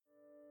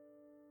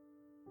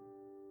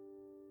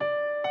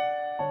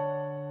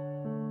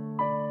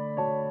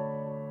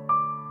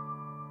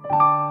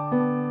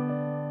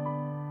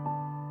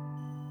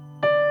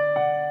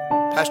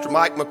Pastor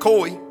Mike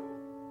McCoy,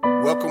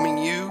 welcoming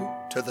you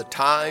to the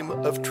Time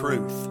of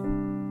Truth.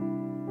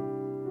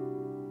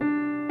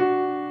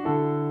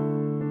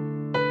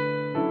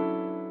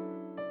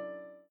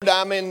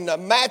 I'm in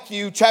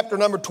Matthew chapter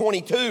number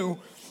 22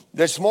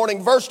 this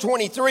morning. Verse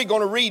 23,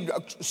 going to read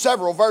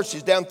several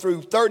verses down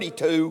through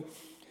 32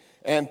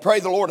 and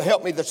pray the Lord to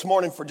help me this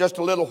morning for just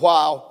a little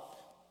while.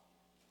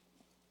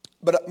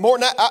 But more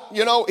than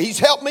that, He's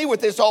helped me with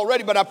this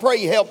already, but I pray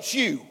He helps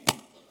you.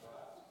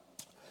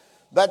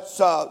 That's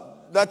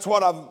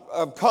what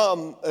I've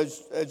come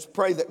as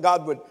pray that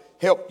God would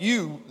help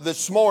you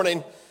this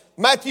morning.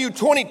 Matthew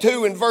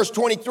 22 and verse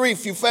 23,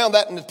 if you found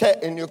that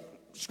in your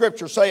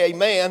scripture, say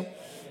amen.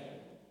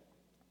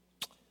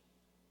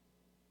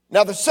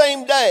 Now the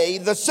same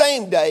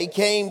day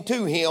came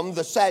to him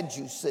the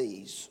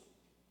Sadducees,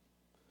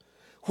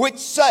 which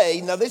say,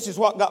 now this is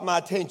what got my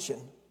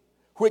attention,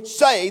 which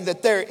say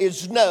that there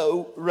is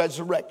no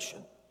resurrection.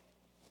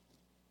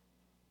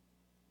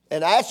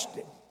 And asked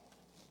him,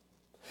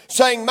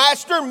 saying,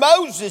 Master,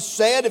 Moses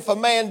said, if a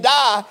man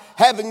die,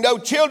 having no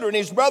children,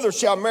 his brother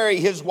shall marry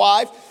his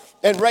wife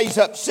and raise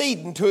up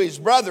seed unto his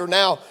brother.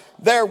 Now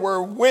there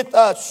were with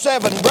us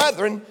 7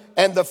 brethren,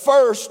 and the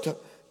first,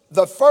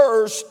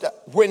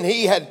 when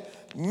he had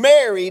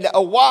married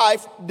a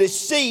wife,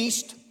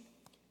 deceased,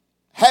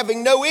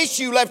 having no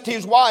issue, left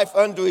his wife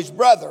unto his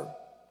brother.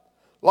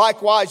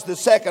 Likewise the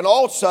second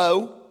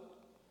also,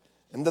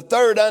 and the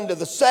third unto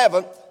the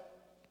 7th.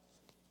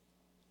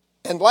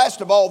 And last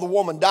of all, the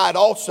woman died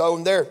also.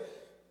 And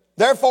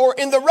therefore,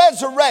 in the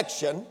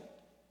resurrection,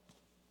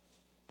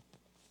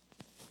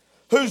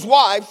 whose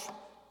wife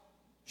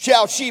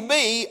shall she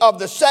be of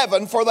the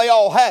 7? For they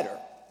all had her.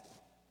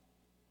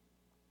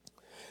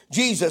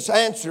 Jesus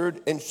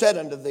answered and said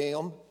unto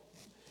them,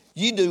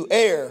 Ye do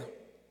err,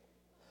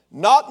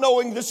 not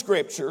knowing the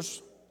Scriptures,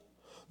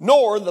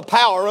 nor the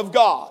power of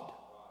God.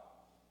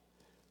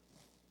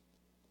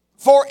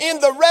 For in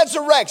the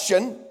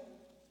resurrection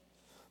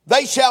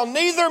they shall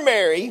neither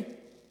marry,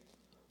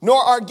 nor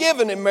are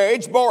given in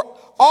marriage, but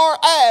are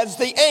as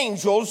the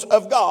angels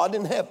of God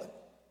in heaven.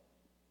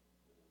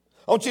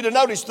 I want you to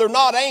notice they're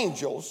not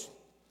angels,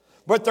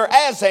 but they're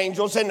as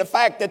angels in the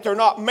fact that they're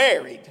not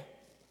married.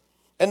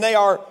 And they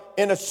are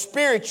in a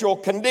spiritual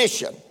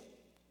condition.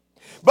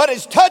 But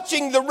as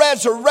touching the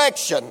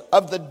resurrection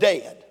of the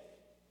dead,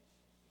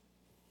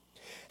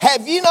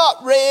 have ye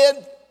not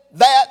read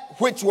that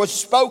which was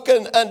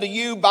spoken unto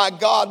you by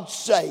God,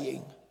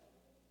 saying,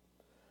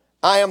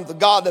 I am the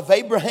God of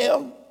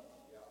Abraham,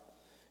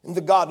 and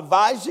the God of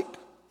Isaac,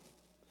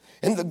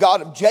 and the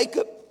God of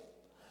Jacob.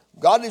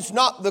 God is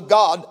not the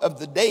God of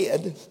the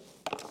dead,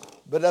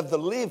 but of the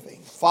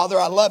living. Father,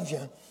 I love you,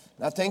 and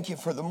I thank you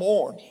for the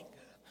morning.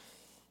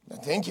 I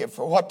thank you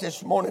for what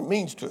this morning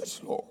means to us,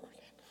 Lord.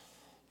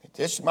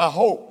 This is my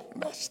hope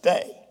and my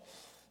stay.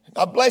 And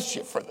I bless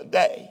you for the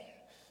day.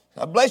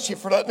 I bless you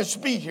for letting us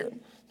be here.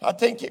 I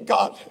thank you,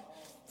 God,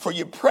 for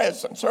your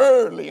presence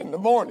early in the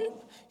morning.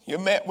 You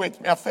met with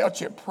me. I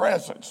felt your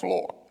presence,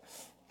 Lord.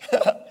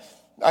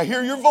 I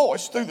hear your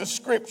voice through the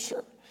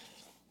Scripture.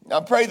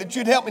 I pray that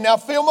you'd help me now.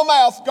 Fill my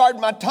mouth, guard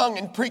my tongue,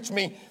 and preach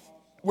me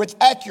with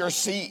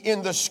accuracy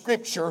in the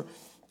Scripture.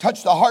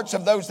 Touch the hearts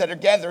of those that are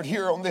gathered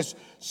here on this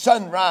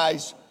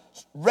Sunrise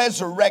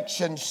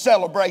Resurrection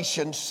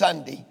Celebration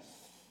Sunday.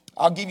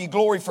 I'll give you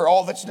glory for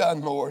all that's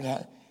done, Lord.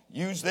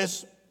 Use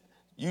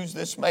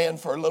this man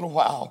for a little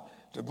while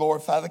to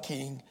glorify the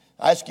King.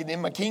 I ask it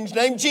in my King's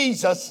name,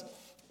 Jesus.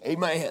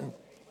 Amen.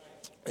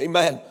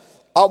 Amen.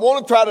 I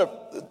want to try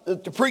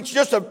to preach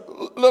just a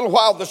little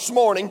while this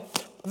morning.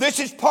 This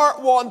is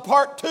part 1.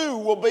 Part 2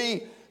 will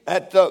be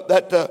at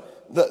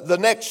the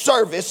next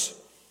service.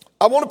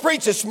 I want to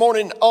preach this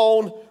morning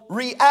on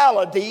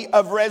reality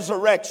of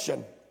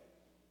resurrection.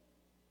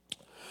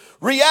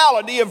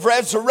 Reality of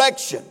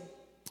resurrection.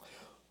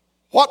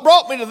 What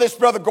brought me to this,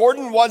 Brother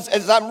Gordon, was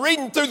as I'm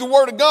reading through the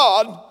Word of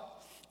God,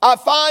 I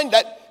find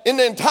that in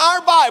the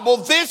entire Bible,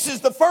 this is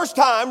the first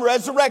time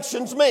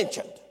resurrection's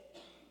mentioned.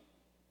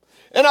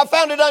 And I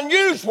found it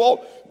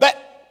unusual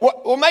that,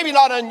 well, maybe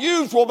not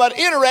unusual, but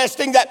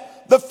interesting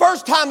that the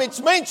first time it's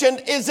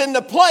mentioned is in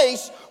the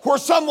place where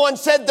someone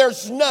said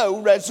there's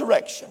no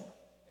resurrection.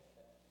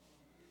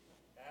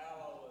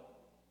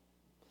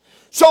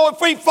 So if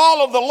we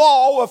follow the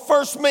law of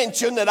first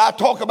mention that I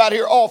talk about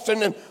here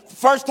often, and the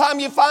first time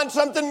you find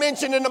something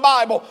mentioned in the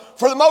Bible,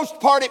 for the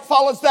most part it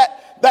follows that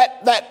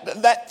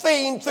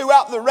theme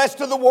throughout the rest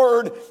of the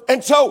Word.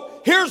 And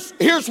so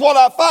here's what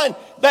I find,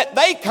 that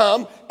they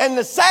come, and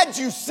the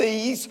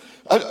Sadducees,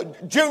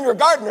 Junior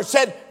Gardner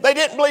said they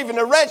didn't believe in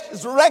the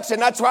resurrection.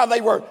 That's why they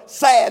were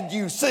sad,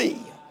 you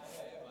see.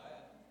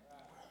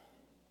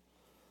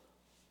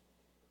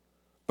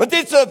 But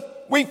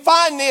we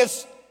find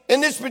this in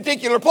this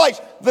particular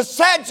place. The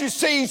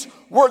Sadducees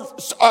were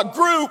a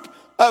group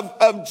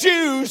of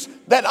Jews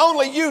that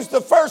only used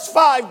the first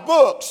 5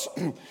 books.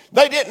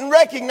 They didn't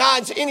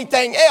recognize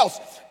anything else.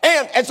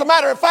 And as a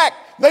matter of fact,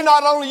 they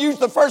not only used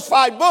the first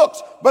 5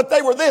 books, but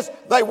they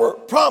were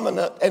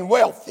prominent and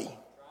wealthy.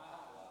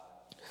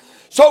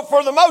 So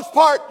for the most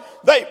part,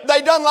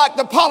 they done like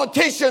the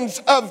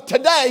politicians of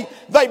today.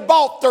 They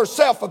bought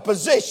themselves a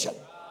position.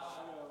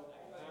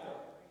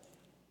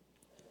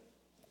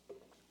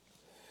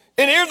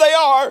 And here they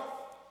are.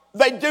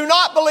 They do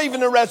not believe in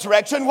the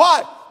resurrection.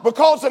 Why?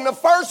 Because in the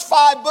first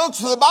 5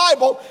 books of the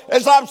Bible,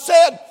 as I've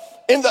said,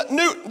 in the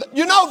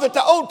you know that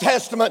the Old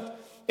Testament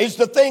is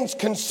the things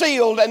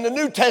concealed and the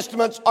New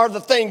Testaments are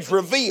the things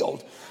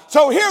revealed.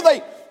 So here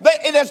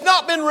it has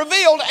not been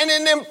revealed, and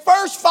in them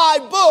first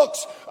 5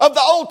 books of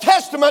the Old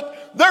Testament,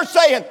 they're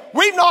saying,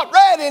 we've not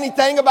read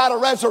anything about a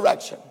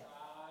resurrection.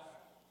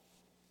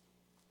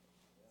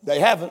 They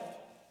haven't.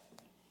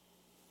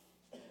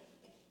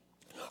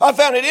 I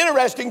found it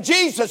interesting.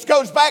 Jesus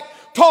goes back,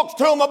 talks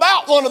to them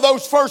about one of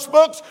those first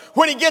books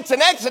when he gets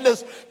in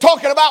Exodus,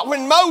 talking about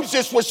when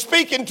Moses was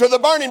speaking to the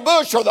burning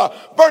bush, or the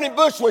burning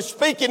bush was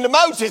speaking to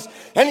Moses.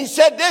 And he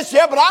said this,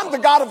 yeah, but I'm the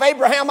God of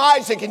Abraham,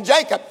 Isaac, and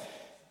Jacob,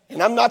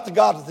 and I'm not the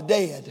God of the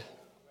dead.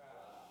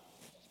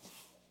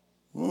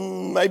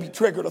 Maybe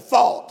triggered a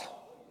thought.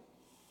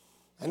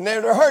 I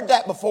never heard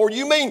that before.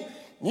 You mean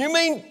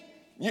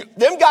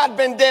them God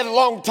been dead a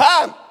long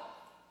time,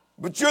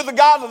 but you're the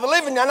God of the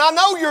living. And I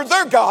know you're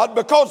their God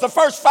because the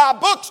first 5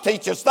 books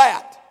teach us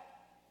that.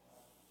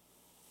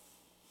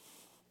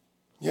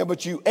 Yeah,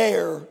 but you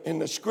err in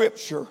the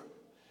scripture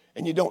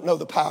and you don't know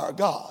the power of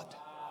God.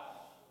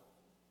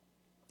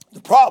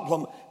 The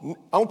problem,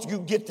 I want you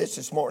to get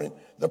this morning.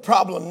 The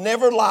problem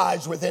never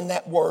lies within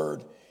that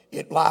word.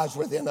 It lies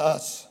within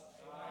us.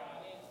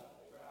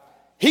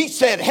 He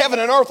said, heaven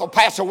and earth will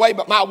pass away,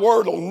 but my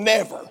word will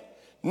never,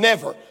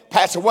 never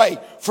pass away.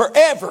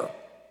 Forever,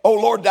 oh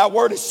Lord, thy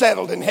word is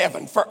settled in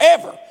heaven.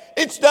 Forever.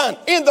 It's done.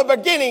 In the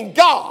beginning,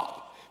 God.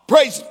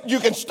 Praise, you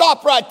can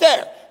stop right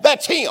there.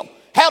 That's him.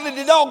 How did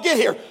it all get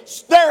here?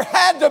 There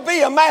had to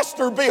be a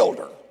master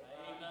builder.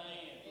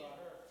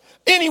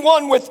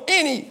 Anyone with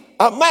any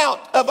amount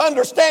of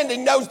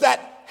understanding knows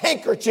that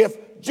handkerchief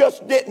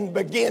just didn't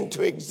begin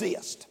to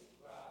exist.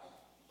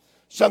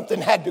 Something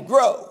had to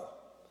grow.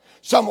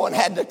 Someone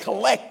had to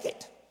collect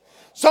it.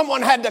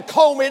 Someone had to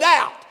comb it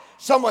out.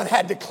 Someone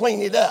had to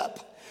clean it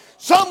up.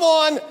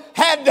 Someone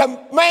had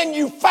to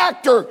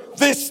manufacture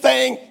this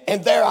thing,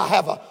 and there I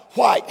have a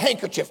white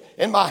handkerchief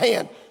in my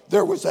hand.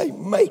 There was a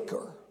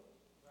maker.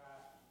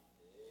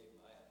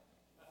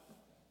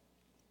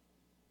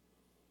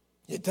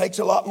 It takes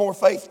a lot more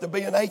faith to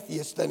be an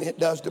atheist than it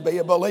does to be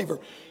a believer.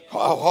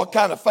 What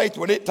kind of faith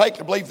would it take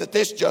to believe that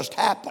this just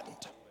happened?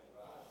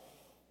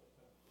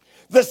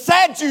 The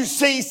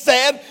Sadducees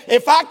said,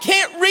 if I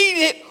can't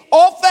read it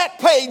off that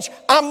page,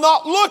 I'm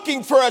not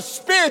looking for a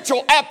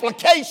spiritual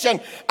application.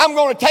 I'm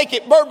going to take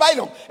it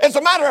verbatim. As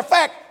a matter of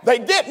fact, they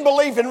didn't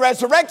believe in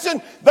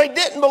resurrection. They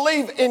didn't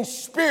believe in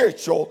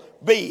spiritual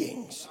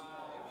beings.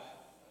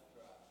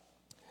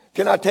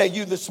 Can I tell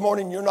you this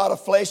morning, you're not a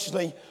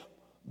fleshly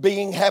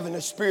being having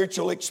a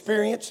spiritual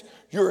experience.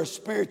 You're a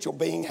spiritual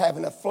being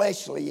having a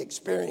fleshly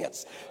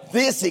experience.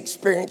 This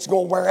experience is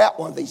going to wear out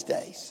one of these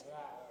days.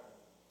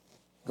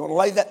 Going to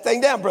lay that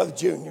thing down, Brother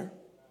Junior.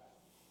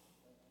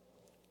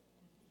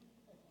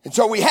 And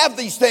so we have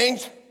these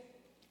things,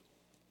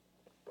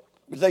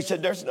 but they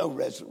said there's no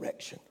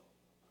resurrection.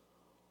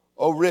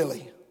 Oh,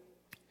 really?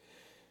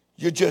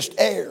 You just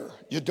err.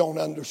 You don't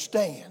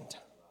understand.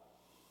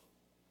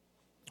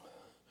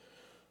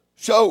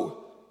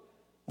 So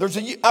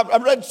I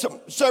read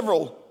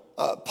several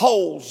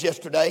polls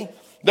yesterday.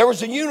 There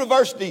was a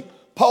university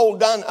poll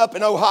done up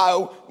in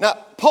Ohio. Now,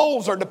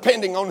 polls are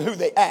depending on who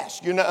they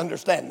ask. You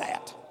understand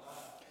that.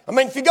 I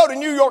mean, if you go to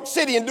New York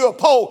City and do a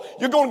poll,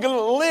 you're going to get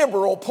a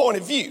liberal point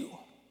of view.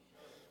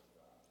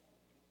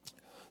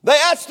 They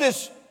asked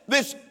this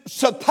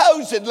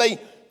supposedly,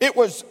 it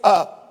was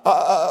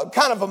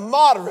kind of a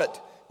moderate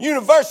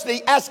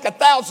university, asked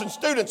 1,000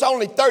 students,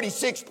 only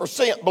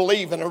 36%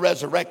 believe in a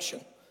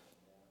resurrection.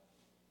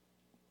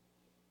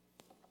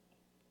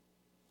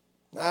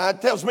 Now,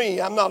 it tells me,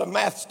 I'm not a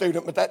math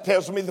student, but that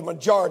tells me the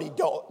majority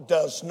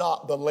does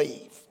not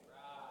believe.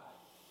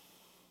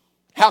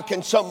 How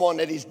can someone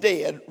that is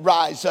dead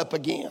rise up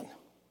again?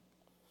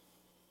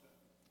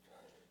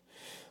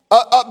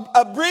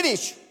 A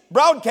British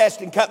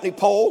broadcasting company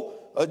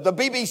poll, the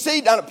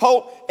BBC done a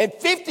poll, and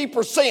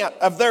 50%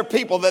 of their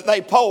people that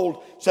they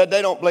polled said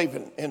they don't believe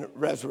in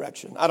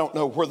resurrection. I don't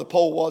know where the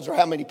poll was or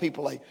how many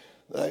people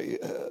they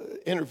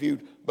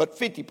interviewed, but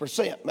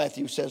 50%,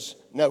 Matthew says,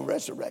 no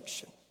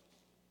resurrection.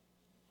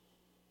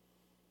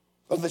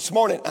 Well, this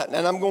morning,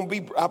 and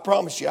I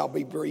promise you I'll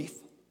be brief.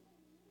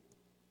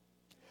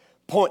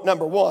 Point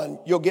number 1,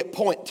 you'll get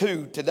point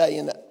 2 today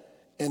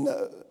in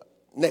the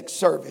next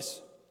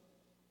service.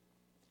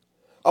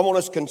 I want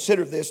us to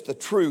consider this the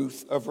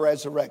truth of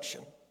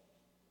resurrection.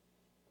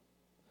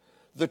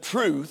 The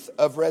truth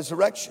of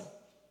resurrection.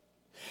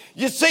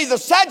 You see, the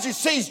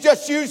Sadducees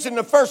just used in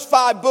the first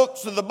 5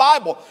 books of the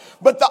Bible,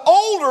 but the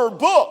older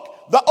book,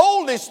 the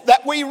oldest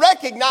that we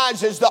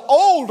recognize as the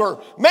older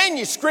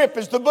manuscript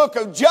is the book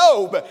of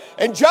Job.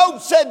 And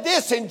Job said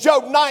this in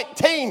Job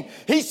 19.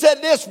 He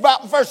said this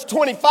about verse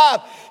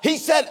 25. He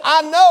said,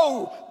 I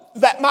know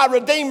that my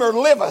Redeemer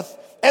liveth,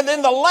 And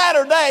in the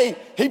latter day,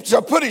 he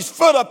shall put his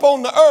foot up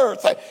on the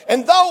earth.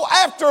 And though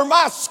after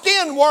my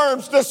skin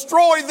worms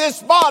destroy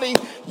this body,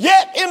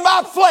 yet in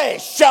my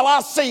flesh shall I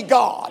see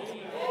God.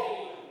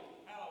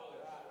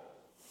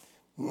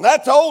 And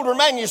that's an older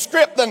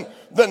manuscript than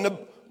the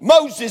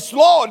Moses'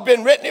 law had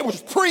been written. It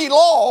was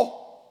pre-law.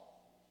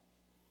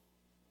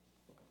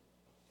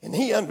 And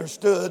he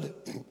understood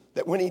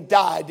that when he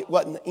died, it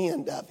wasn't the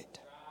end of it.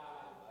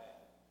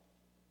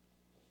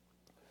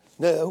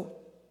 No,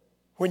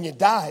 when you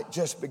die, it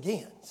just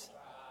begins.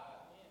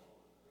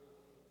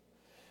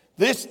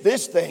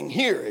 This thing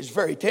here is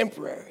very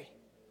temporary.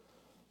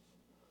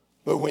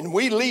 But when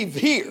we leave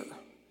here,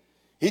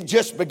 it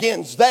just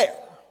begins there.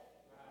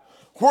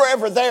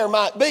 Wherever there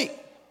might be.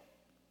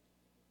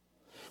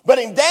 But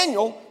in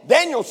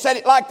Daniel said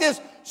it like this.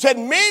 Said,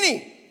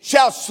 many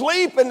shall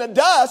sleep in the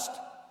dust.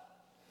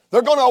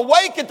 They're going to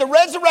awake at the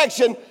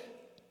resurrection.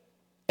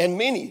 And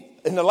many,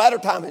 in the latter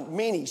time, and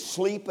many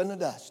sleep in the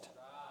dust.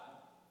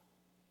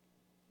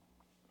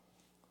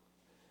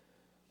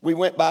 We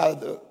went by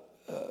the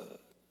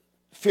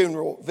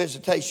funeral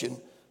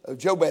visitation of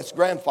Joe Beth's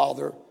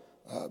grandfather.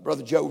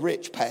 Brother Joe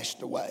Rich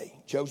passed away.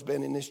 Joe's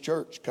been in this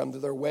church, come to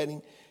their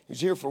wedding. He was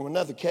here for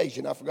another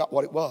occasion. I forgot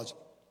what it was.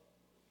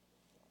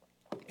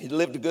 He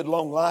lived a good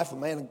long life, a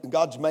man,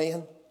 God's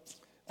man,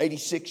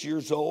 86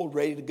 years old,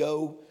 ready to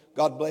go.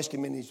 God blessed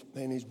him in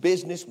his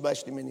business,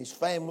 blessed him in his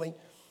family,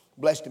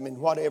 blessed him in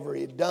whatever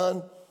he had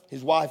done.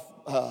 His wife,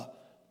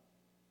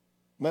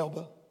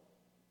 Melba,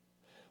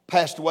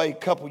 passed away a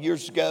couple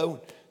years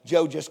ago.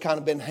 Joe just kind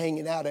of been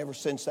hanging out ever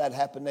since that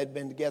happened. They'd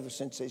been together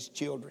since his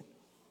children.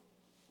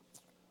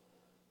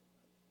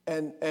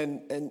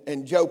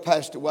 And Joe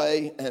passed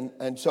away,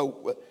 and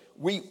so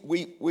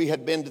we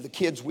had been to the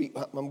kids.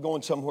 I'm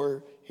going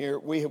somewhere here.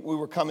 We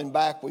were coming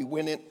back. We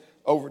went in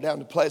over down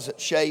to Pleasant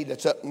Shade.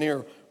 That's up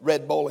near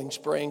Red Bowling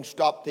Springs.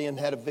 Stopped in,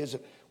 had a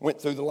visit. Went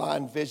through the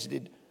line,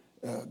 visited,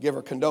 give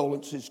our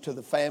condolences to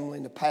the family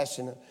and the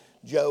passing of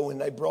Joe.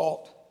 And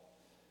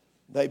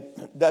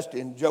Dusty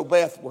and Joe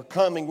Beth were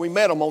coming. We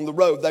met them on the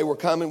road. They were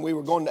coming. We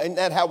were going. Isn't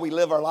that how we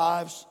live our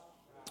lives?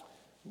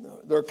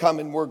 They're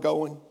coming. We're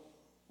going.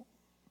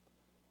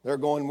 They're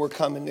going, we're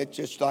coming. It's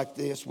just like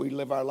this. We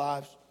live our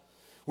lives.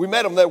 We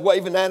met them. They're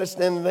waving at us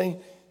and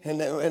everything.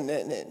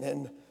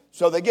 And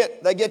so they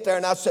get there,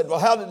 and I said, well,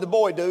 how did the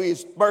boy do?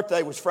 His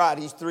birthday was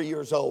Friday. He's 3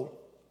 years old.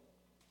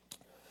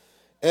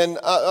 And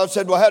I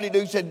said, well, how did he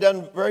do? He said,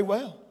 done very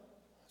well.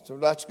 So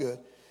that's good.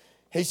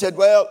 He said,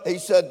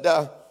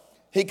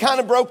 he kind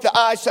of broke the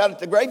ice out at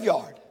the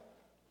graveyard.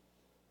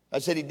 I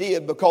said he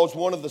did because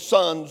one of the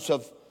sons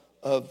of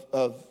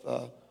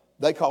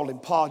they called him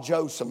Pa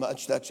Joe so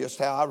much. That's just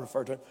how I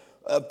refer to him.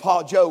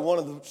 Pa Joe, one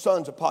of the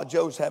sons of Pa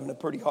Joe, is having a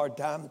pretty hard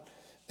time.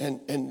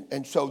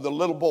 And so the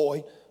little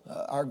boy,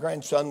 our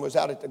grandson, was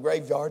out at the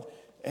graveyard.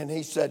 And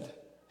he said,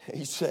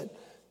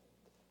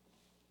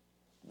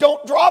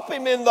 don't drop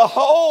him in the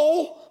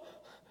hole.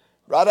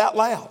 Right out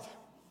loud.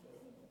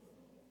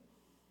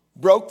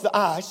 Broke the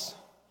ice.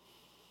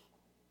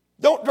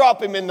 Don't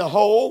drop him in the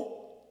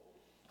hole.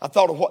 I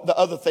thought of what the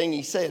other thing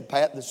he said,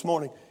 Pat, this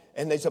morning.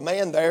 And there's a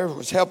man there who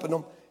was helping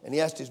him. And he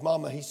asked his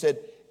mama, he said,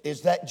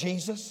 is that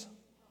Jesus?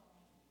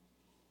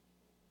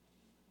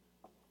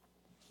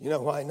 You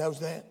know why he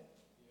knows that?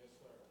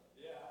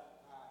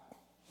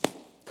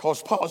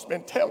 Because Paul's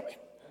been telling him.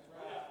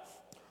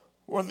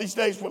 One of these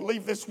days we'll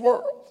leave this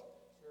world.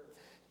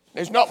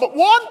 There's not but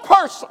one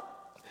person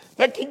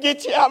that can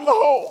get you out of the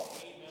hole.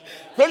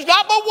 There's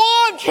not but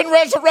one can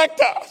resurrect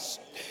us.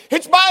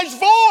 It's by his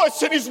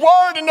voice and his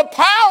word and the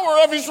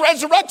power of his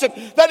resurrection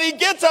that he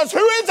gets us.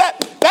 Who is that?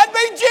 That'd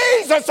be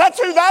Jesus. That's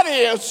who that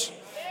is.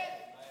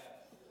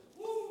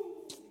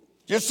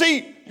 You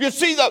see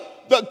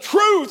the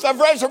truth of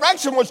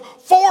resurrection was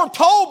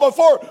foretold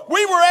before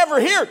we were ever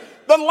here.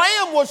 The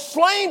Lamb was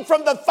slain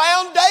from the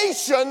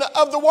foundation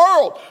of the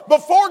world.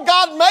 Before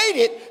God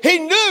made it, he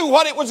knew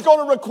what it was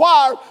going to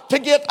require to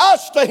get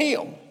us to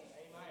him.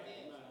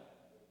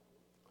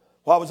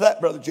 Why was that,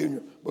 Brother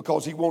Junior?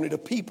 Because he wanted a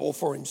people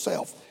for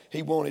himself.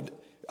 He wanted,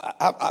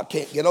 I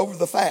can't get over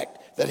the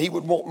fact that he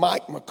would want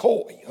Mike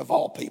McCoy of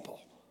all people.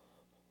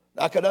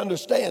 I could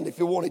understand if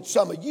he wanted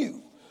some of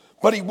you,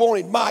 but he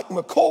wanted Mike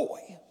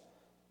McCoy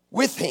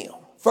with him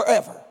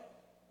forever.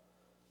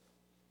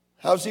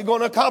 How's he going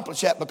to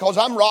accomplish that? Because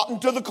I'm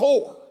rotten to the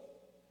core.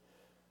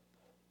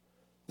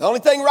 The only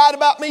thing right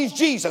about me is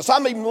Jesus.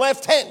 I'm even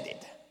left-handed.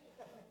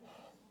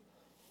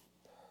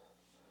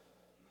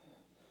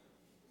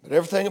 But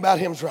everything about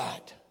him's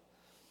right.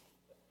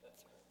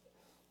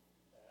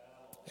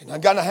 And I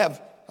gotta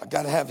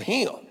have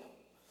him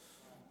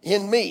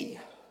in me.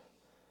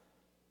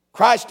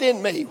 Christ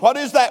in me. What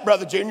is that,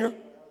 Brother Junior?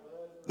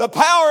 The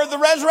power of the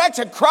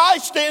resurrection.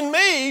 Christ in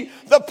me,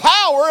 the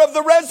power of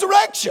the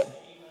resurrection.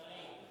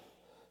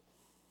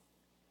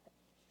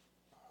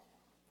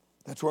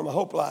 That's where my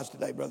hope lies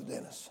today, Brother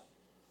Dennis.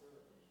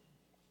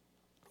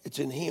 It's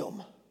in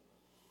him.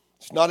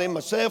 It's not in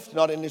myself, it's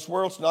not in this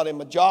world, it's not in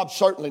my job,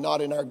 certainly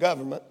not in our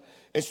government.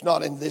 It's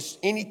not in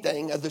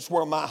anything of this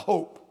world, my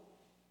hope.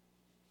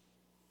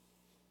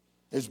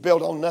 is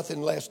built on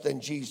nothing less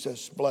than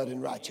Jesus' blood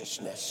and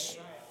righteousness.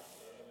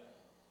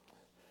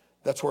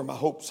 That's where my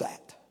hope's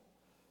at.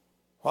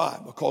 Why?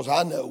 Because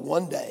I know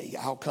one day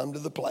I'll come to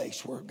the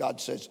place where God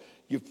says,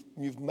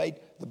 you've made,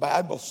 the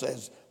Bible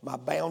says, my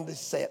bound is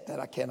set that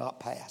I cannot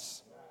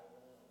pass.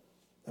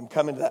 I'm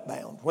coming to that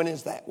bound. When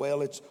is that?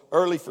 Well, it's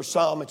early for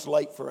some, it's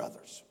late for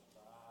others.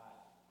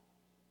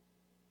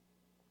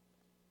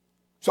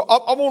 So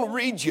I want to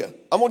read you.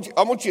 I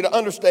want you to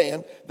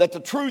understand that the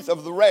truth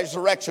of the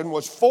resurrection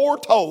was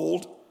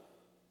foretold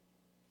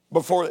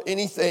before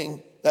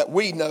anything that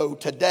we know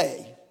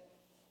today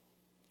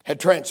had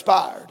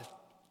transpired.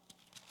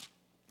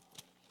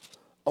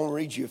 I want to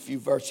read you a few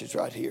verses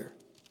right here.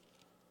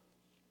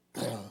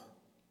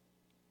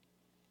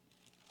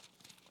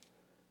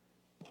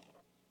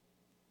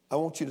 I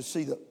want you to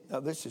see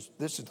now this is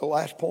the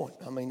last point.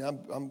 I mean,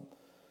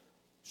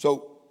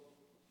 so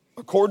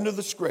according to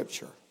the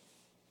scripture,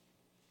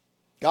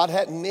 God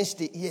hadn't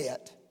missed it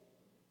yet.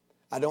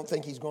 I don't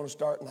think he's going to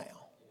start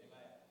now.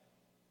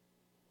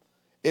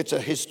 It's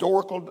a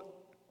historical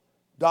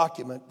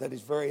document that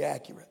is very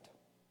accurate.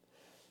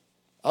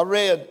 I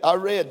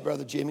read,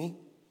 Brother Jimmy,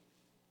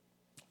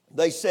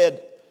 they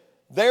said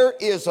there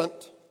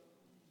isn't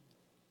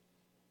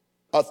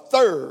a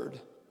third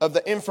of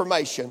the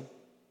information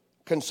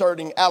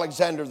concerning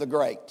Alexander the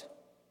Great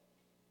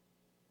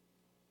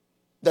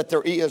that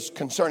there is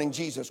concerning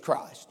Jesus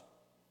Christ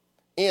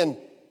in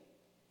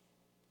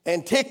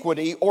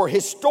antiquity or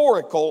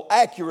historical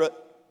accurate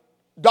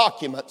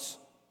documents.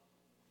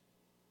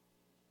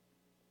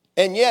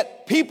 And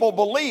yet people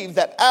believe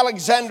that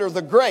Alexander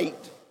the Great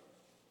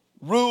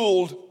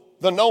ruled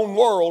the known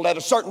world at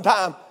a certain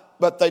time,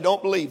 but they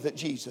don't believe that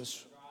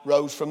Jesus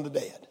rose from the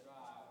dead.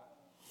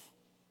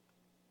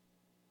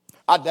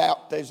 I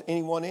doubt there's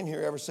anyone in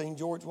here ever seen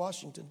George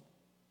Washington.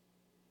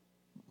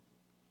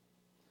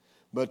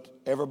 But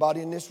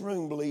everybody in this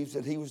room believes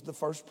that he was the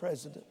first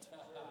president.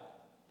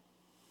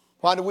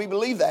 Why do we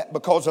believe that?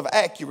 Because of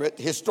accurate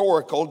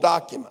historical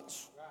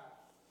documents.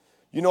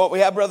 You know what we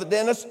have, Brother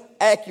Dennis?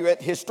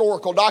 Accurate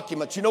historical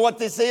documents. You know what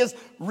this is?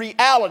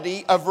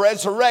 Reality of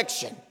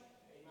resurrection.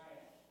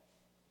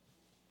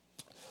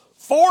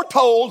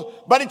 Foretold,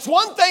 but it's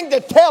one thing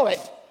to tell it,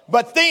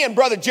 but then,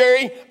 Brother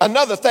Jerry,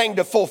 another thing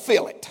to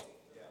fulfill it.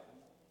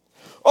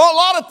 Oh, a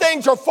lot of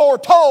things are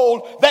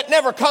foretold that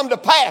never come to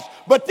pass.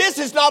 But this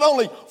is not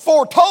only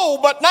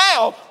foretold, but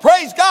now,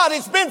 praise God,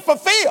 it's been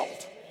fulfilled.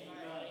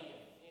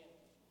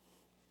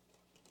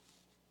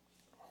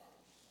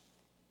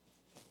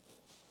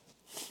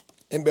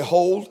 And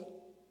behold,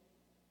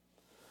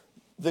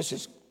 this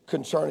is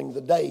concerning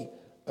the day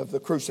of the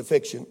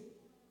crucifixion.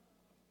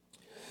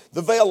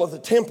 The veil of the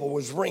temple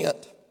was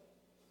rent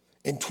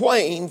in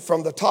twain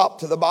from the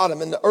top to the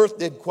bottom, and the earth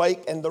did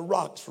quake, and the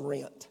rocks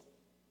rent.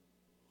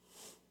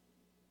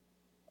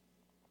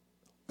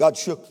 God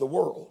shook the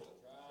world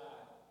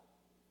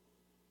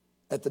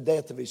at the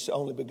death of his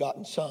only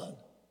begotten Son.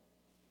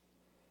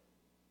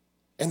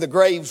 And the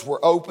graves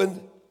were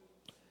opened.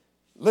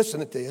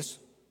 Listen at this.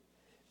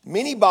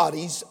 Many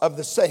bodies of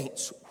the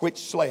saints which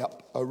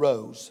slept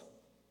arose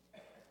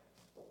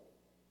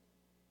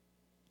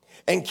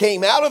and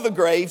came out of the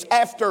graves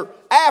after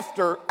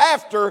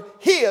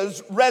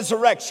his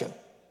resurrection.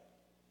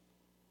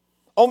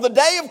 On the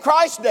day of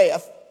Christ's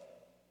death,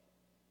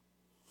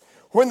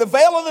 when the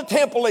veil of the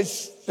temple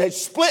is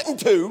split in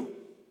two,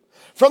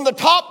 from the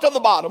top to the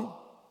bottom,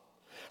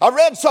 I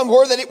read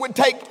somewhere that it would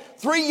take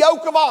 3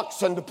 yoke of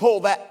oxen to pull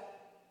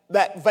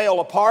that veil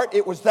apart.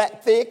 It was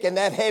that thick and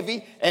that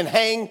heavy and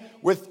hang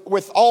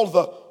with all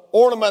the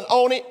ornament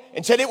on it.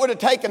 And said it would have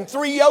taken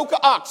 3 yoke of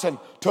oxen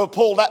to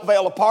pull that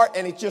veil apart,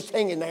 and it's just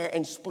hanging there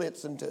and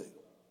splits in two.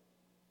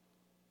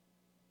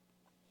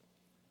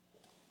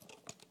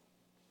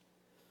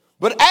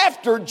 But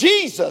after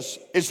Jesus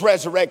is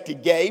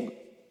resurrected, Gabe,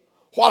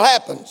 what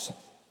happens?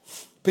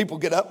 People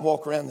get up and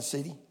walk around the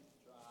city.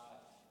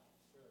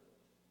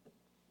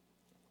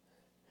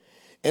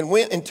 And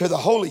went into the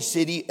holy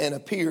city and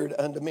appeared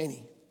unto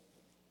many.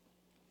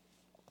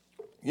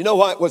 You know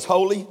why it was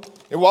holy?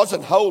 It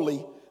wasn't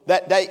holy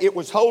that day. It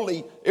was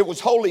holy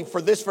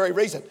for this very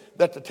reason,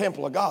 that the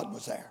temple of God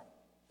was there.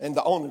 And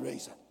the only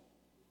reason.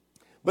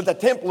 But the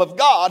temple of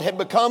God had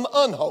become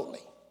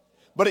unholy.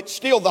 But it's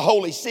still the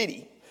holy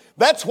city.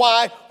 That's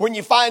why when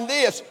you find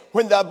this,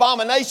 when the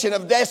abomination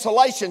of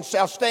desolation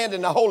shall stand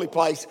in the holy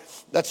place,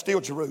 that's still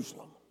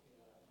Jerusalem.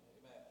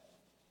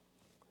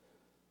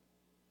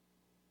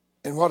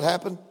 And what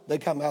happened? They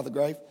come out of the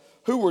grave.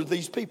 Who were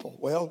these people?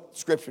 Well,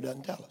 Scripture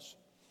doesn't tell us.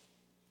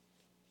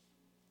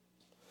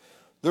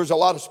 There's a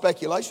lot of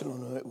speculation on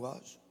who it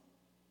was.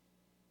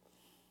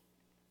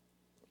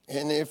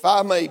 And if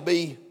I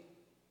may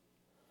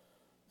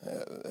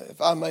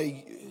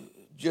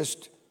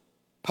just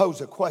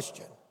pose a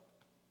question.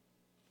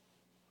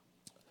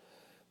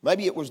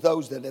 Maybe it was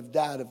those that have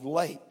died of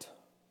late.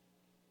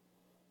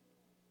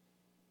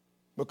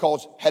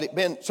 Because had it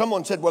been,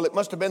 someone said, well, it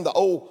must have been the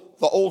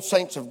old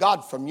saints of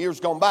God from years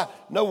gone by.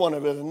 No one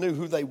of them knew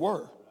who they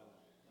were.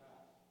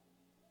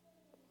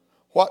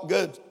 What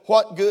good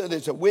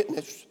is a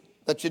witness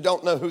that you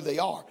don't know who they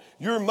are?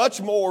 You're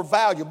much more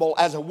valuable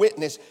as a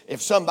witness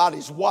if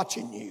somebody's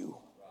watching you.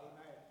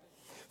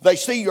 They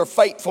see your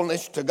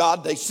faithfulness to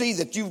God. They see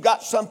that you've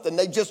got something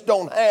they just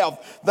don't have.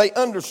 They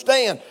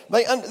understand.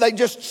 They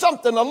just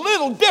something a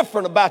little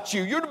different about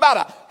you. You're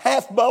about a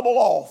half bubble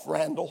off,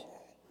 Randall.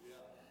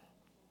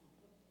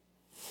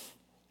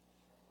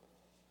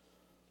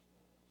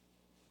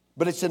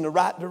 But it's in the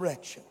right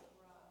direction.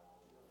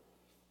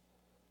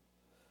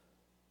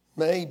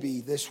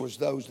 Maybe this was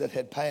those that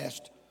had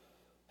passed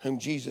whom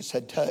Jesus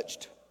had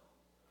touched.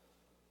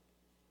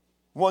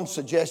 One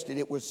suggested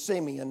it was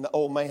Simeon, the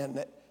old man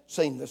that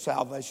seen the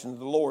salvation of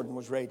the Lord and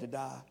was ready to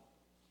die.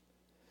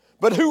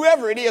 But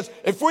whoever it is,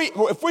 if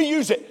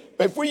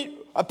we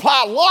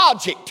apply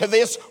logic to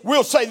this,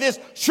 we'll say this: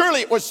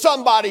 surely it was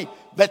somebody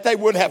that they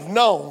would have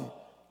known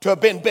to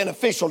have been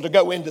beneficial to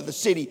go into the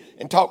city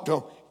and talk to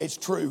them. It's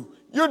true.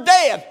 You're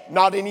dead.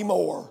 Not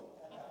anymore.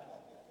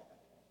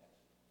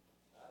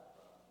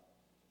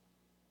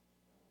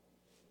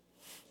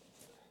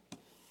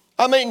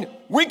 I mean,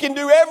 we can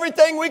do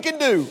everything we can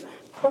do,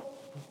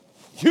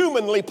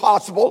 humanly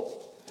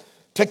possible,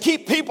 to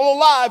keep people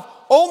alive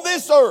on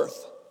this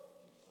earth.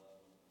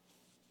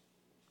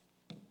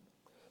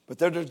 But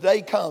there's a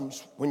day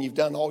comes when you've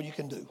done all you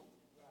can do.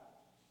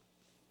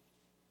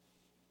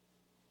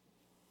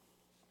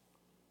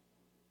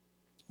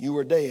 You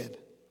are dead,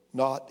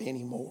 not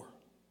anymore.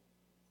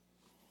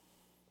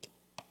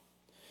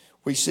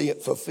 We see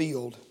it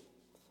fulfilled.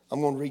 I'm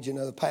going to read you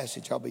another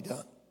passage. I'll be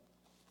done.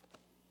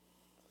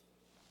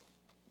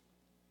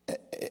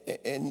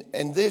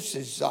 And this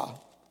is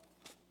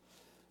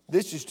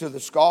to the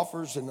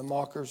scoffers and the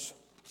mockers.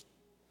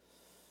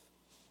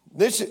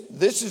 This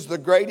is the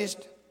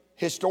greatest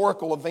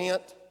historical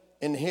event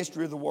in the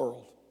history of the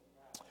world.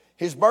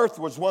 His birth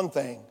was one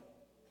thing,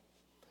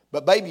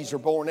 but babies are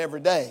born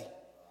every day.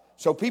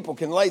 So people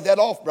can lay that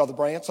off, Brother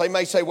Brantz. They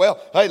may say, well,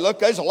 hey, look,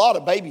 there's a lot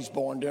of babies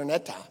born during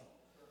that time.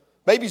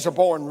 Babies are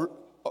born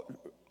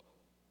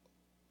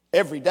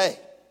every day.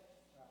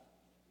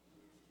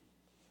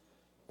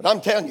 But I'm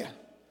telling you,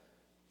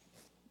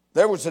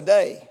 there was a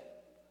day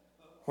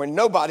when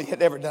nobody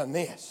had ever done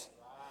this.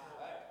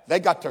 They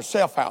got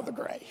themselves out of the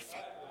grave.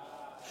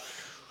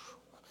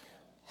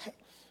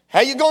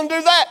 How you going to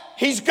do that?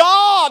 He's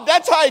God.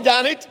 That's how he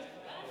done it.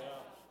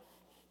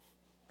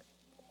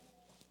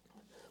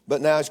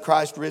 But now is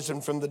Christ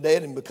risen from the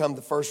dead and become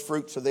the first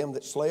fruits of them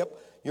that slept?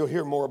 You'll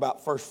hear more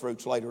about first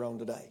fruits later on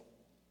today.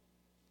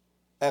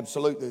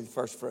 Absolutely the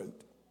first fruit.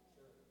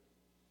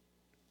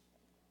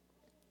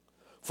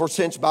 For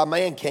since by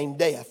man came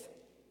death,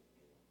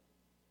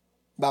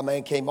 by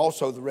man came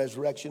also the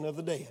resurrection of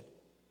the dead.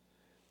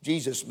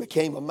 Jesus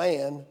became a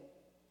man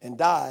and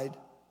died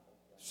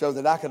so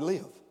that I could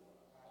live.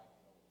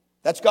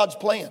 That's God's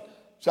plan.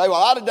 Say, well,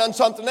 I'd have done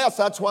something else.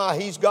 That's why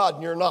he's God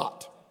and you're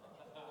not.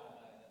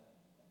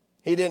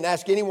 He didn't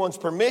ask anyone's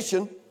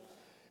permission.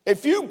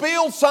 If you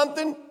build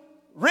something,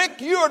 Rick,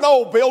 you're an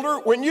old builder.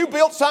 When you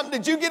built something,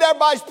 did you get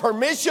everybody's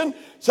permission?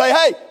 Say,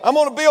 hey, I'm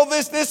going to build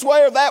this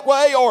way or that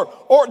way.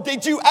 Or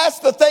did you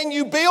ask the thing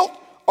you built?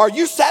 Are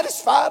you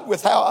satisfied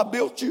with how I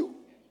built you?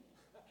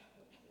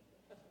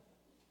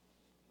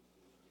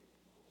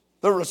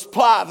 The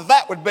reply to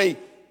that would be,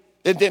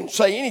 it didn't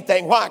say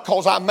anything. Why?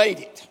 Because I made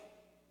it.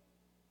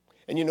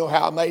 And you know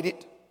how I made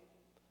it?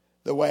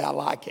 The way I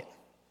like it.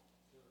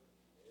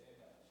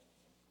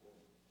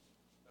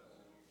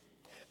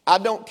 I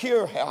don't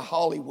care how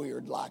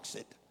Hollywood likes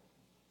it.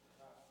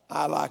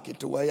 I like it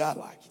the way I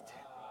like it.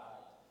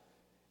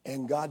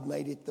 And God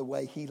made it the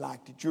way he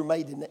liked it. You're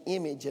made in the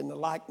image and the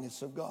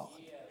likeness of God.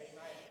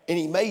 And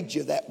he made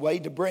you that way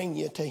to bring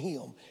you to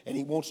him. And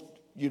he wants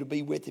you to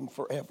be with him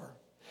forever.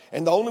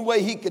 And the only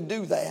way he could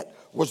do that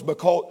was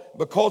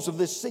because of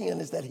this sin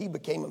is that he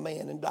became a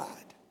man and died.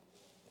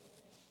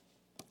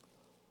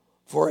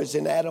 For as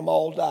in Adam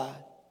all die.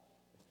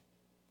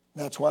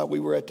 That's why we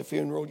were at the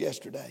funeral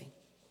yesterday.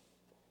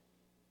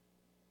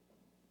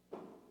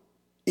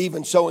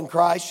 Even so in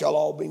Christ shall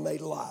all be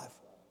made alive.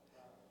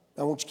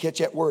 I want you to catch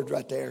that word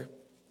right there.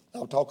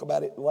 I'll talk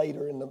about it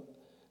later in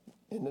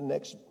the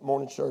next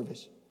morning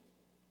service.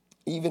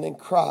 Even in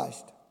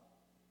Christ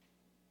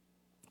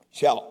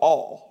shall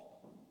all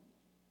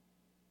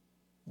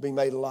be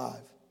made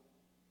alive.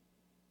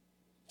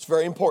 It's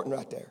very important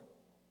right there.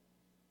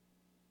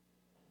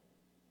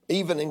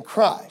 Even in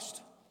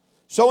Christ.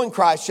 So in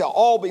Christ shall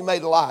all be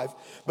made alive.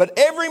 But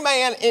every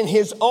man in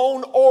his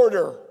own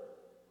order.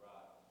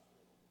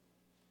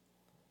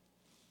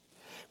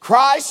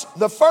 Christ,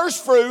 the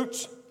first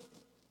fruits.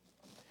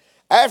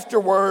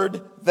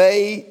 Afterward,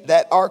 they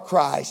that are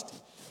Christ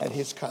at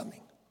his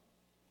coming.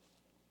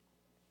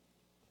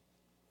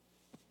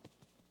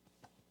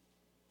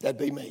 That'd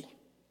be me.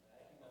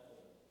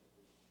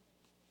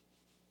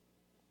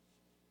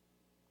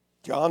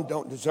 John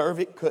don't deserve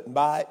it, couldn't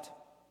buy it.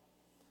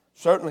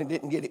 Certainly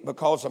didn't get it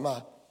because of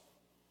my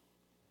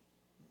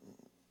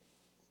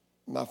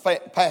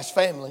past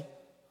family.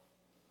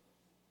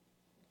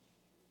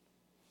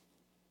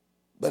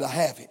 But I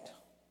have it.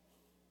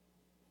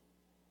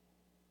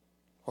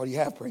 What do you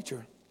have,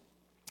 preacher?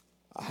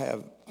 I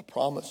have a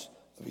promise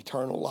of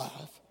eternal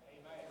life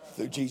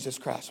through Jesus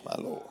Christ my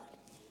Lord.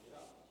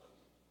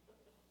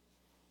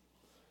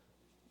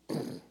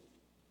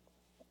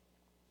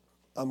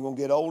 I'm going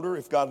to get older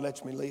if God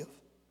lets me live.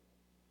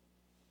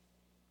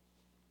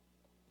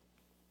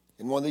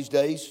 And one of these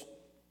days,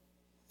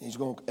 He's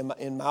going to,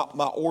 in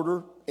my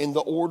order, in the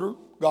order,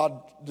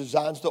 God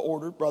designs the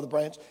order, Brother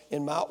Branch.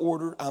 In my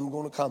order, I'm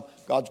going to come.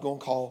 God's going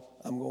to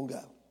call. I'm going to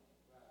go.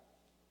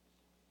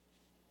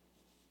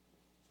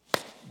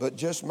 But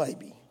just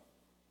maybe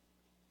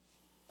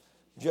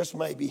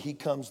He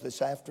comes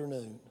this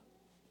afternoon.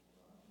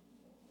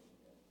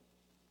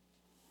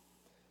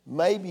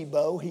 Maybe,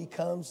 Bo, He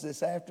comes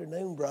this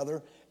afternoon,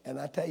 brother, and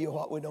I tell you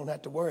what we don't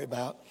have to worry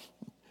about.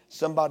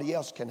 Somebody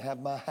else can have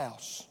my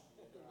house.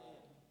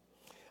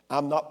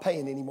 I'm not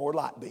paying any more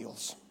light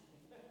bills.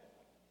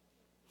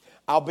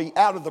 I'll be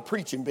out of the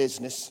preaching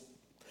business.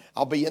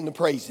 I'll be in the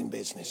praising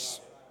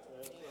business.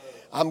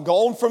 I'm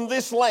gone from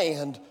this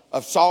land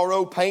of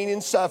sorrow, pain,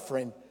 and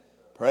suffering.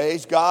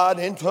 Praise God,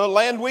 into a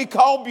land we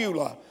call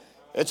Beulah.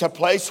 It's a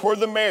place where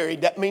the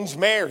married, that means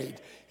married.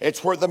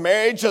 It's where the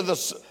marriage of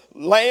the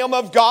Lamb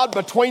of God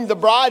between the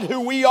bride who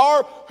we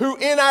are, who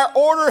in our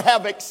order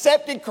have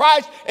accepted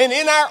Christ, and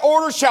in our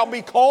order shall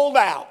be called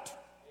out.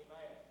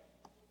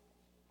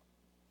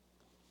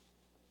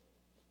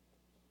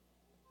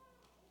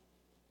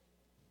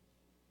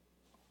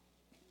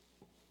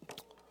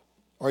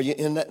 Are you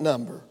in that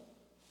number?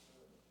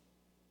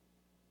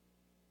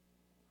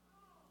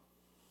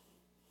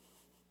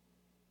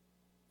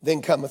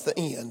 Then cometh the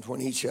end, when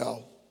He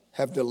shall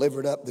have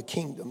delivered up the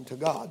kingdom to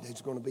God. There's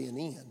going to be an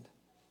end.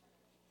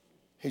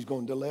 He's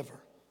going to deliver.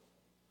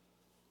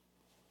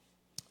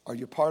 Are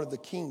you part of the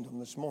kingdom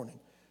this morning?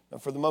 Now,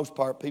 for the most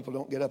part, people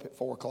don't get up at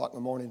 4 o'clock in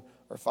the morning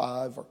or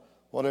 5 or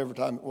whatever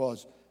time it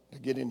was to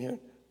get in here and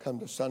come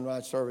to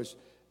sunrise service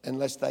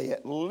unless they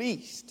at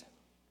least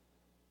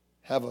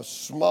have a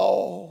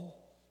small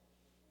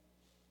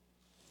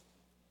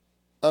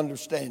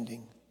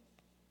understanding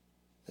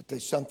that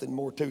there's something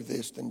more to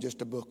this than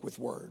just a book with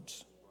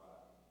words.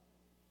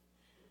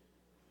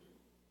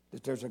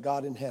 That there's a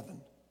God in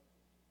heaven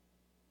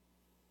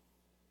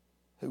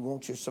who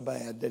wants you so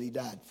bad that He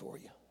died for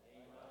you.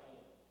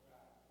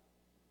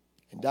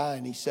 And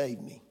dying, He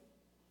saved me.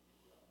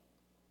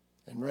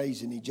 And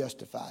raising, He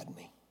justified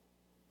me.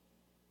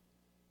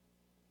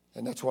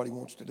 And that's what He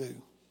wants to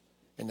do.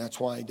 And that's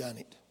why He done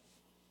it.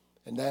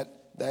 And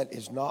that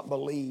is not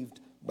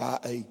believed by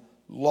a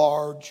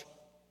large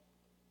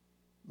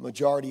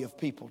majority of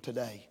people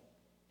today.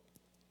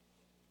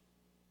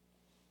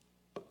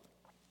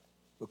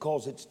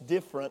 Because it's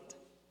different.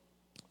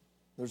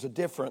 There's a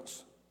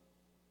difference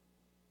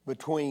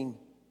between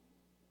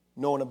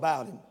knowing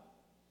about Him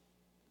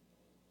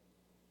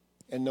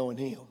and knowing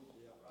Him.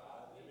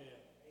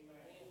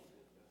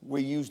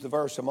 We used the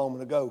verse a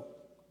moment ago,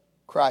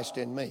 Christ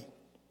in me.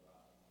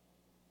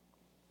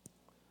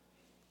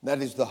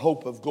 That is the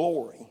hope of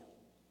glory.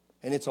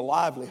 And it's a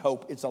lively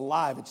hope. It's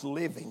alive. It's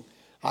living.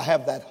 I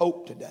have that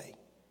hope today.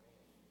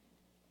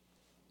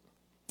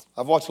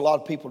 I've watched a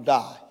lot of people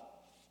die.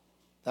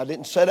 I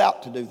didn't set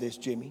out to do this,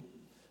 Jimmy.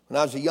 When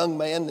I was a young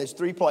man, there's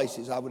 3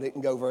 places I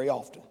didn't go very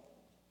often.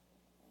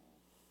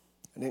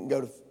 I didn't go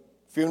to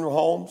funeral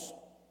homes,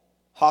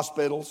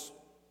 hospitals,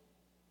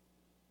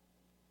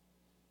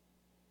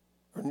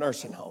 or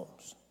nursing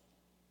homes.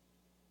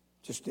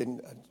 Just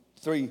didn't.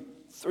 Three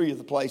of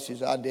the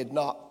places I did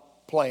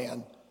not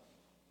plan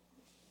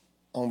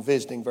on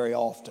visiting very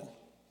often.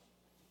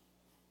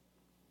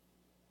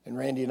 And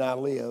Randy and I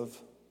live,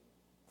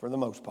 for the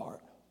most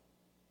part,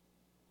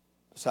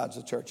 besides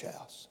the church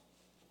house,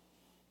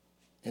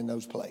 in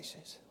those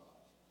places.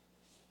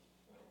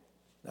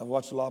 And I've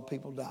watched a lot of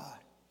people die.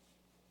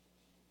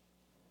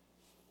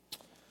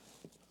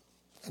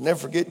 I'll never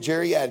forget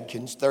Jerry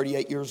Adkins,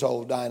 38 years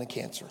old, dying of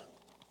cancer.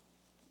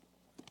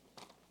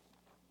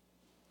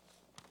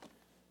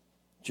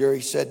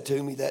 Jerry said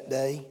to me that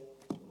day,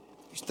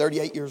 he's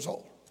 38 years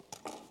old.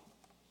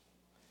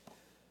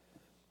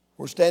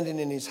 We're standing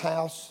in his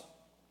house,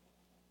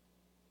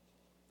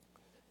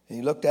 and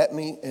he looked at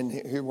me, and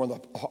here, one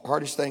of the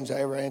hardest things I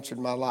ever answered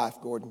in my life,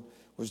 Gordon,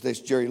 was this.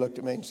 Jerry looked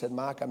at me and said,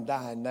 Mike, I'm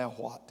dying, now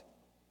what?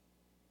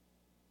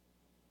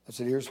 I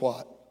said, here's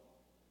what.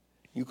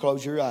 You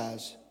close your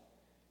eyes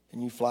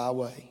and you fly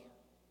away.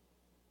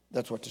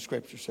 That's what the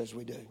scripture says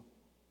we do.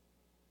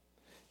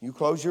 You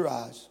close your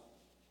eyes.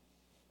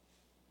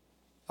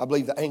 I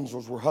believe the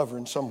angels were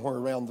hovering somewhere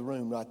around the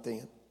room right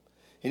then.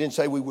 He didn't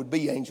say we would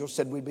be angels,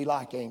 said we'd be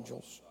like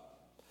angels.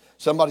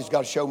 Somebody's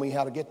got to show me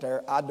how to get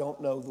there. I don't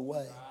know the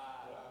way.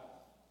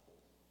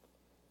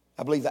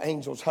 I believe the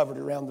angels hovered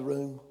around the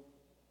room.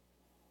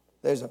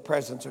 There's a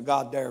presence of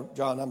God there,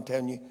 John, I'm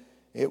telling you,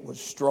 it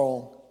was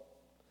strong.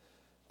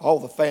 All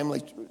the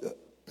family,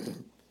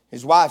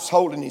 his wife's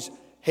holding his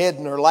head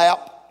in her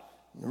lap,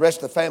 and the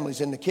rest of the family's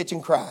in the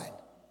kitchen crying.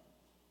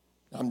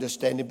 I'm just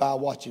standing by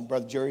watching.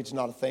 Brother Jerry, it's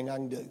not a thing I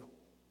can do.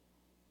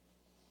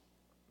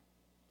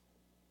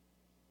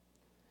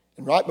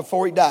 And right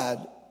before he died,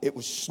 it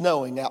was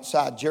snowing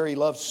outside. Jerry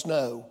loves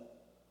snow.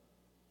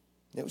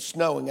 It was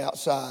snowing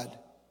outside.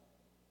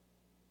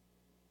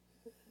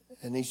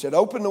 And he said,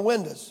 open the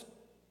windows.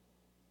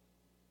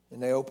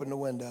 And they opened the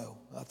window.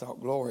 I thought,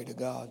 glory to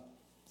God.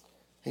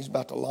 He's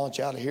about to launch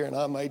out of here, and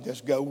I may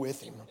just go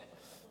with him.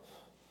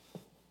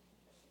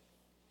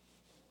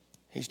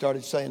 He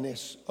started saying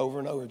this over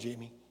and over,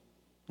 Jimmy.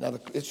 Now,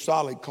 it's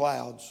solid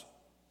clouds.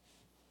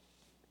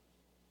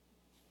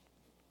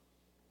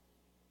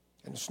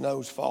 And the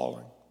snow's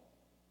falling.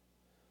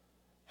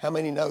 How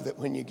many know that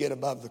when you get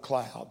above the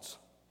clouds,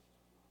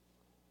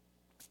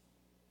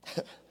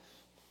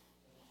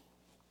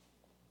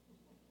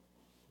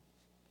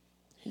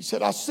 he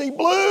said, I see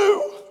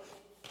blue.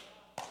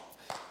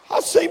 I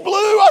see blue.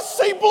 I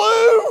see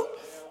blue.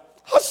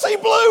 I see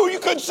blue. You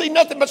couldn't see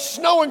nothing but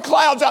snow and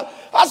clouds out.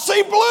 I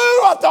see blue.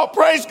 I thought,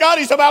 praise God,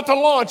 he's about to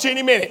launch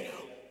any minute.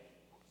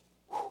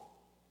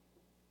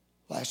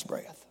 Last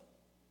breath.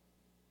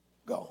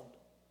 Gone.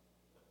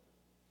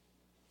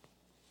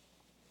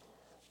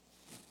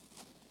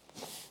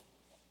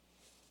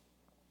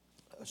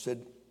 I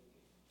said,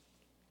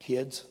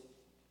 kids,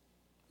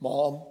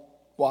 mom,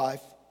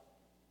 wife,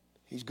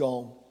 he's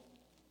gone.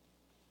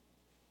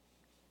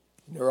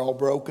 And they're all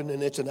broken,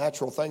 and it's a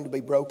natural thing to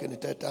be broken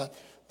at that time.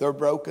 They're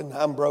broken,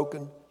 I'm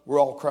broken, we're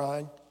all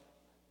crying.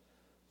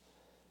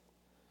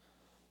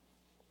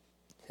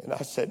 And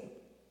I said,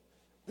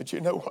 but you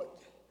know what?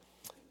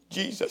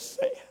 Jesus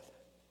said,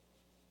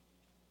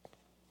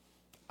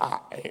 I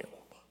am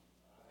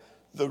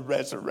the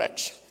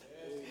resurrection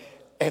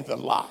and the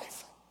life.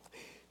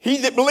 He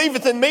that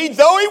believeth in me,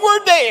 though he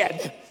were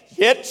dead,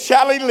 yet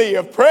shall he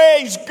live.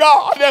 Praise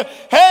God.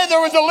 Hey, there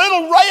was a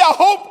little ray of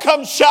hope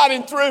come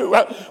shining through.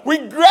 We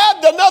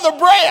grabbed another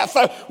breath.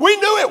 We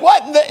knew it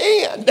wasn't the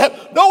end.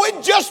 No,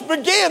 it just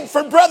began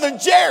for Brother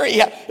Jerry.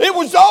 It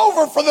was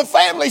over for the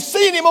family,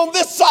 seeing him on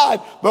this side.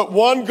 But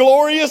one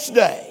glorious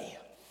day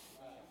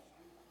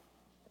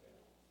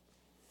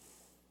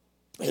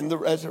in the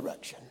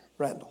resurrection.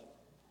 Randall.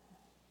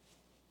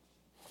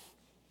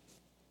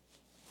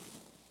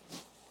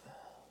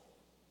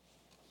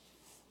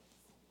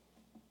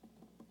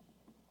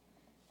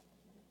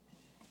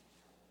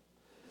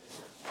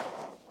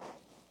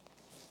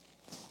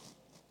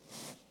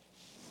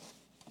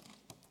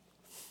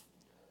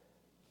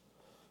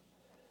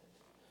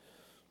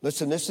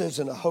 Listen, this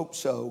isn't a hope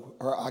so,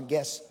 or I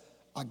guess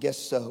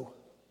so.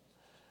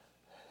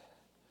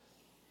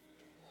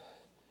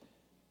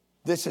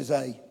 This is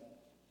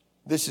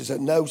a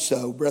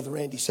no-so. Brother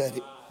Randy said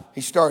it. He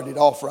started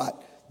off right.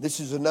 This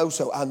is a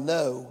no-so. I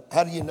know.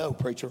 How do you know,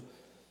 preacher?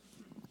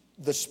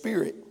 The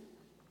Spirit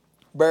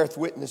beareth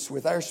witness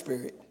with our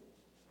spirit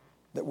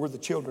that we're the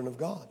children of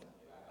God.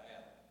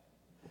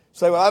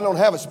 Say, well, I don't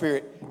have a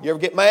spirit. You ever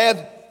get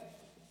mad?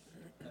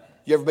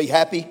 You ever be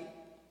happy?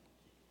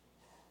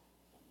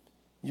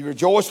 You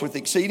rejoice with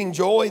exceeding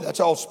joy. That's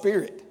all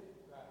spirit.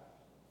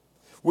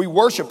 We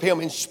worship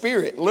him in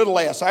spirit, little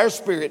s, our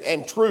spirit,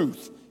 and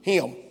truth,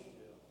 him.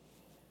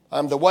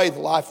 I'm the way, the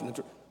life, and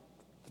the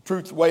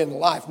truth, the way, and the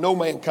life. No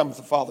man cometh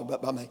to the Father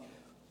but by me.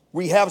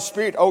 We have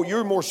spirit. Oh,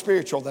 you're more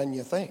spiritual than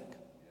you think.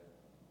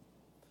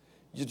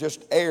 You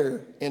just err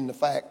in the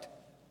fact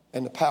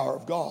and the power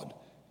of God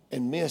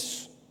and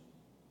miss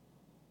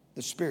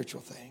the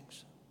spiritual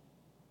things.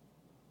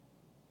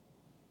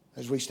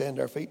 As we stand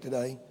to our feet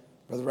today,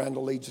 Brother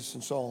Randall leads us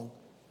in song.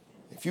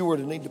 If you were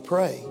to need to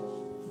pray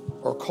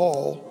or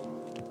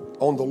call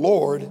on the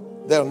Lord,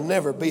 there'll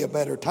never be a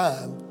better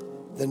time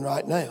than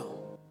right now.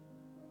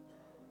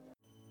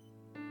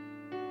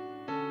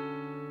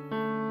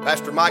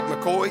 Pastor Mike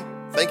McCoy,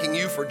 thanking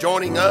you for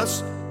joining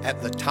us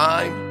at the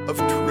Time of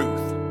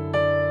Truth.